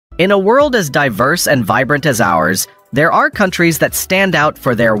In a world as diverse and vibrant as ours, there are countries that stand out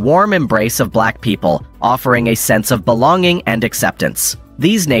for their warm embrace of Black people, offering a sense of belonging and acceptance.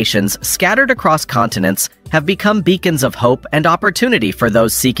 These nations, scattered across continents, have become beacons of hope and opportunity for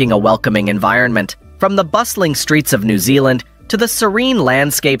those seeking a welcoming environment. From the bustling streets of New Zealand to the serene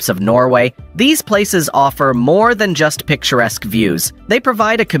landscapes of Norway, these places offer more than just picturesque views. They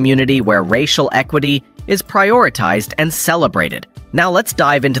provide a community where racial equity is prioritized and celebrated. Now let's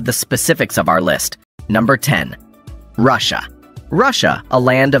dive into the specifics of our list. Number 10. Russia. Russia, a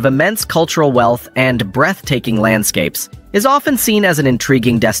land of immense cultural wealth and breathtaking landscapes, is often seen as an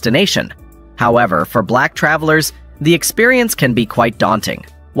intriguing destination. However, for Black travelers, the experience can be quite daunting.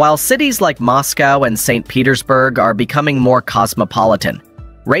 While cities like Moscow and St. Petersburg are becoming more cosmopolitan,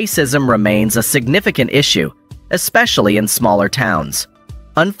 racism remains a significant issue, especially in smaller towns.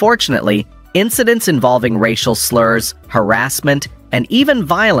 Unfortunately, incidents involving racial slurs, harassment, and even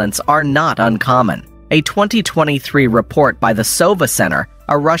violence are not uncommon. A 2023 report by the Sova Center,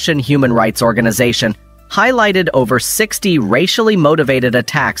 a Russian human rights organization, highlighted over 60 racially motivated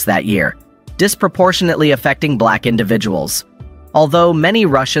attacks that year, disproportionately affecting Black individuals. Although many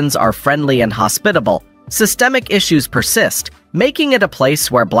Russians are friendly and hospitable, systemic issues persist, making it a place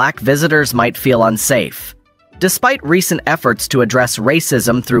where Black visitors might feel unsafe. Despite recent efforts to address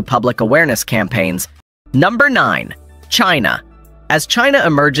racism through public awareness campaigns. Number 9. China. As China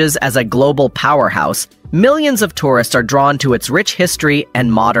emerges as a global powerhouse, millions of tourists are drawn to its rich history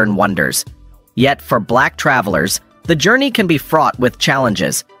and modern wonders. Yet for Black travelers, the journey can be fraught with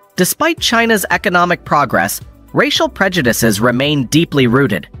challenges. Despite China's economic progress, racial prejudices remain deeply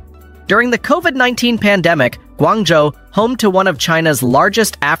rooted. During the COVID-19 pandemic, Guangzhou, home to one of China's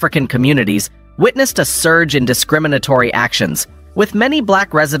largest African communities, witnessed a surge in discriminatory actions, with many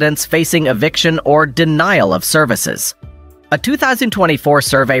Black residents facing eviction or denial of services. A 2024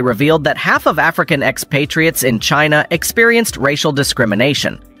 survey revealed that half of African expatriates in China experienced racial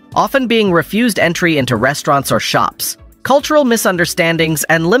discrimination, often being refused entry into restaurants or shops. Cultural misunderstandings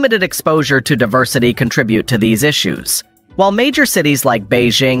and limited exposure to diversity contribute to these issues. While major cities like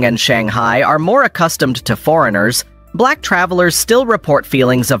Beijing and Shanghai are more accustomed to foreigners, Black travelers still report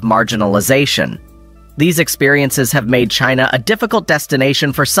feelings of marginalization. These experiences have made China a difficult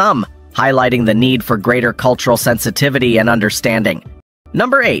destination for some, highlighting the need for greater cultural sensitivity and understanding.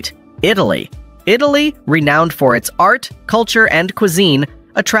 Number 8. Italy. Italy, renowned for its art, culture, and cuisine,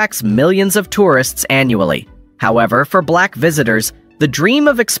 attracts millions of tourists annually. However, for Black visitors, the dream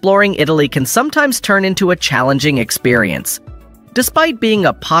of exploring Italy can sometimes turn into a challenging experience. Despite being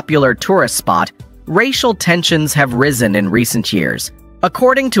a popular tourist spot, racial tensions have risen in recent years.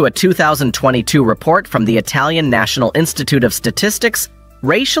 According to a 2022 report from the Italian National Institute of Statistics,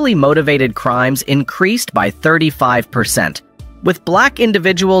 racially motivated crimes increased by 35%, with Black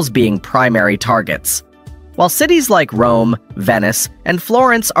individuals being primary targets. While cities like Rome, Venice, and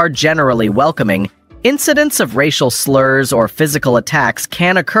Florence are generally welcoming, incidents of racial slurs or physical attacks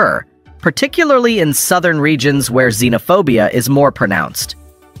can occur, particularly in southern regions where xenophobia is more pronounced.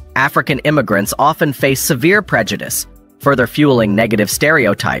 African immigrants often face severe prejudice, further fueling negative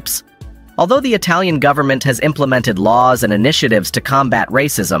stereotypes. Although the Italian government has implemented laws and initiatives to combat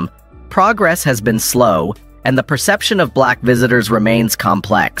racism, progress has been slow, and the perception of Black visitors remains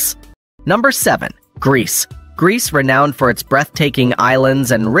complex. Number 7. Greece. Greece, renowned for its breathtaking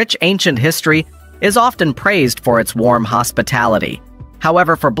islands and rich ancient history, is often praised for its warm hospitality.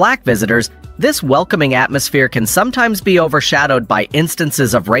 However, for Black visitors, this welcoming atmosphere can sometimes be overshadowed by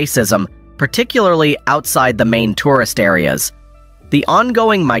instances of racism, particularly outside the main tourist areas. The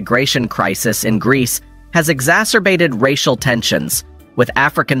ongoing migration crisis in Greece has exacerbated racial tensions, with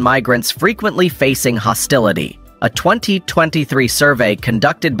African migrants frequently facing hostility. A 2023 survey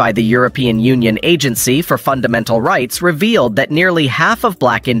conducted by the European Union Agency for Fundamental Rights revealed that nearly half of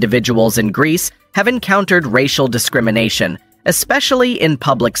Black individuals in Greece have encountered racial discrimination, especially in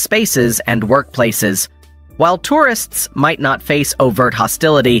public spaces and workplaces. While tourists might not face overt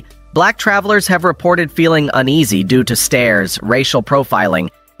hostility, Black travelers have reported feeling uneasy due to stares, racial profiling,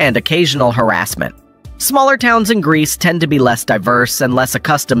 and occasional harassment. Smaller towns in Greece tend to be less diverse and less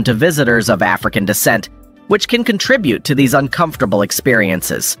accustomed to visitors of African descent, which can contribute to these uncomfortable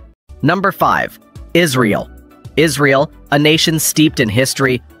experiences. Number 5. Israel. Israel, a nation steeped in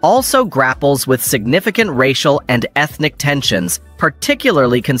history, also grapples with significant racial and ethnic tensions,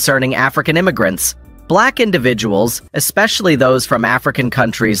 particularly concerning African immigrants. Black individuals, especially those from African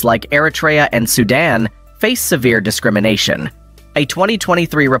countries like Eritrea and Sudan, face severe discrimination. A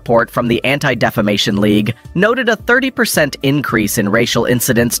 2023 report from the Anti-Defamation League noted a 30% increase in racial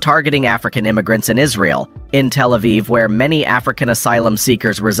incidents targeting African immigrants in Israel. In Tel Aviv, where many African asylum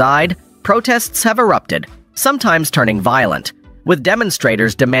seekers reside, protests have erupted, sometimes turning violent, with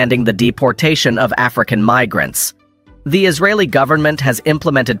demonstrators demanding the deportation of African migrants. The Israeli government has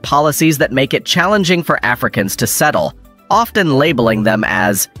implemented policies that make it challenging for Africans to settle, often labeling them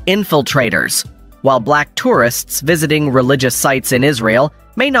as infiltrators. While black tourists visiting religious sites in Israel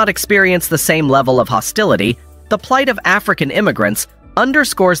may not experience the same level of hostility, the plight of African immigrants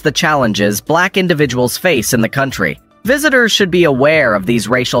underscores the challenges black individuals face in the country. Visitors should be aware of these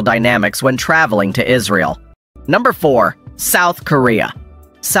racial dynamics when traveling to Israel. Number 4. South Korea.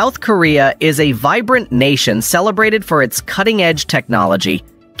 South Korea is a vibrant nation celebrated for its cutting-edge technology,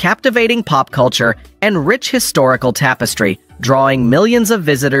 captivating pop culture, and rich historical tapestry, drawing millions of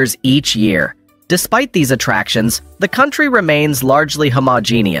visitors each year. Despite these attractions, the country remains largely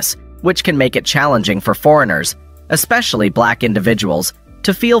homogeneous, which can make it challenging for foreigners, especially black individuals,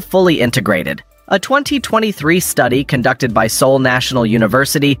 to feel fully integrated. A 2023 study conducted by Seoul National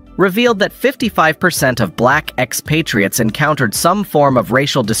University revealed that 55% of black expatriates encountered some form of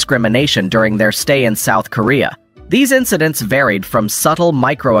racial discrimination during their stay in South Korea. These incidents varied from subtle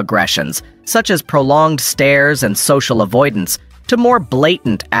microaggressions, such as prolonged stares and social avoidance, to more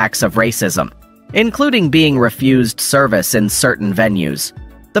blatant acts of racism, including being refused service in certain venues.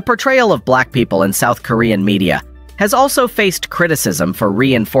 The portrayal of black people in South Korean media has also faced criticism for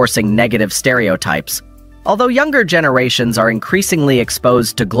reinforcing negative stereotypes. Although younger generations are increasingly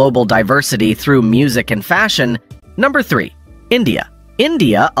exposed to global diversity through music and fashion. Number 3. India.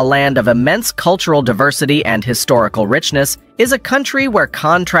 India, a land of immense cultural diversity and historical richness, is a country where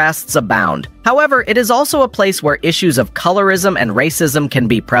contrasts abound. However, it is also a place where issues of colorism and racism can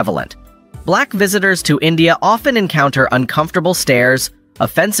be prevalent. Black visitors to India often encounter uncomfortable stares,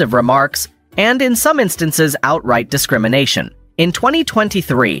 offensive remarks, and in some instances outright discrimination. In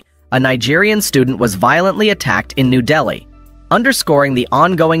 2023, a Nigerian student was violently attacked in New Delhi, underscoring the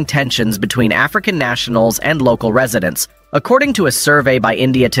ongoing tensions between African nationals and local residents. According to a survey by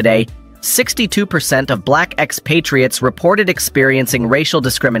India Today, 62% of black expatriates reported experiencing racial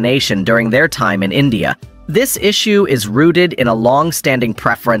discrimination during their time in India. This issue is rooted in a long-standing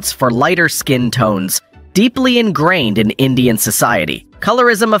preference for lighter skin tones, deeply ingrained in Indian society.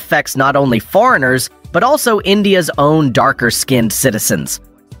 Colorism affects not only foreigners, but also India's own darker-skinned citizens.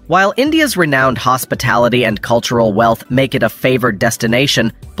 While India's renowned hospitality and cultural wealth make it a favored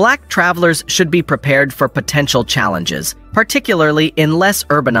destination, black travelers should be prepared for potential challenges, particularly in less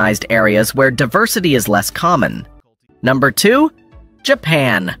urbanized areas where diversity is less common. Number 2.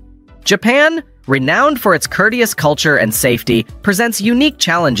 Japan. Japan, renowned for its courteous culture and safety, presents unique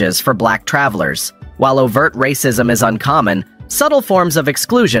challenges for black travelers. While overt racism is uncommon, subtle forms of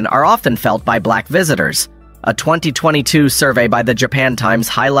exclusion are often felt by black visitors. A 2022 survey by the Japan Times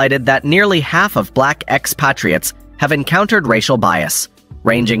highlighted that nearly half of black expatriates have encountered racial bias,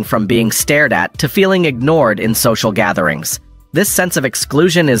 ranging from being stared at to feeling ignored in social gatherings. This sense of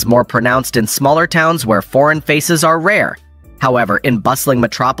exclusion is more pronounced in smaller towns where foreign faces are rare. However, in bustling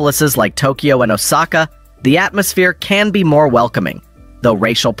metropolises like Tokyo and Osaka, the atmosphere can be more welcoming, though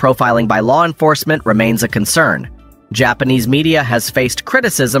racial profiling by law enforcement remains a concern. Japanese media has faced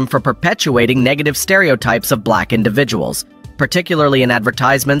criticism for perpetuating negative stereotypes of black individuals, particularly in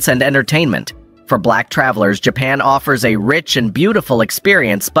advertisements and entertainment. For black travelers, Japan offers a rich and beautiful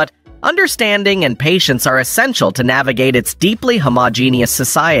experience, but understanding and patience are essential to navigate its deeply homogeneous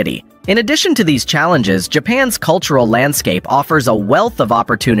society. In addition to these challenges, Japan's cultural landscape offers a wealth of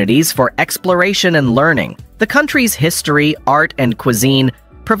opportunities for exploration and learning. The country's history, art, and cuisine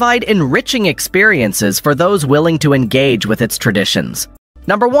provide enriching experiences for those willing to engage with its traditions.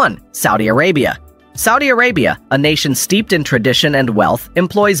 Number 1. Saudi Arabia. Saudi Arabia, a nation steeped in tradition and wealth,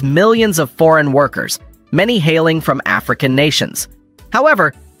 employs millions of foreign workers, many hailing from African nations.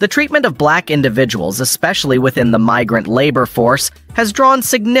 However, the treatment of black individuals, especially within the migrant labor force, has drawn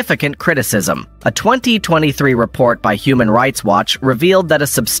significant criticism. A 2023 report by Human Rights Watch revealed that a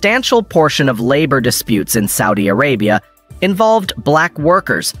substantial portion of labor disputes in Saudi Arabia involved black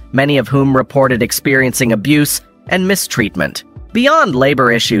workers, many of whom reported experiencing abuse and mistreatment. Beyond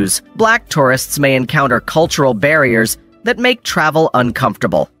labor issues, black tourists may encounter cultural barriers that make travel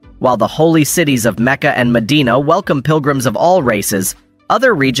uncomfortable. While the holy cities of Mecca and Medina welcome pilgrims of all races,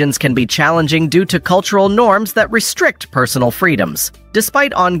 other regions can be challenging due to cultural norms that restrict personal freedoms.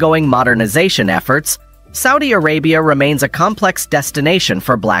 Despite ongoing modernization efforts, Saudi Arabia remains a complex destination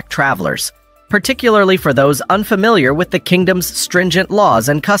for black travelers, particularly for those unfamiliar with the kingdom's stringent laws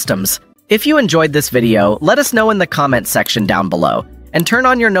and customs. If you enjoyed this video, let us know in the comments section down below, and turn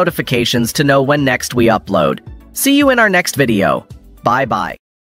on your notifications to know when next we upload. See you in our next video. Bye-bye.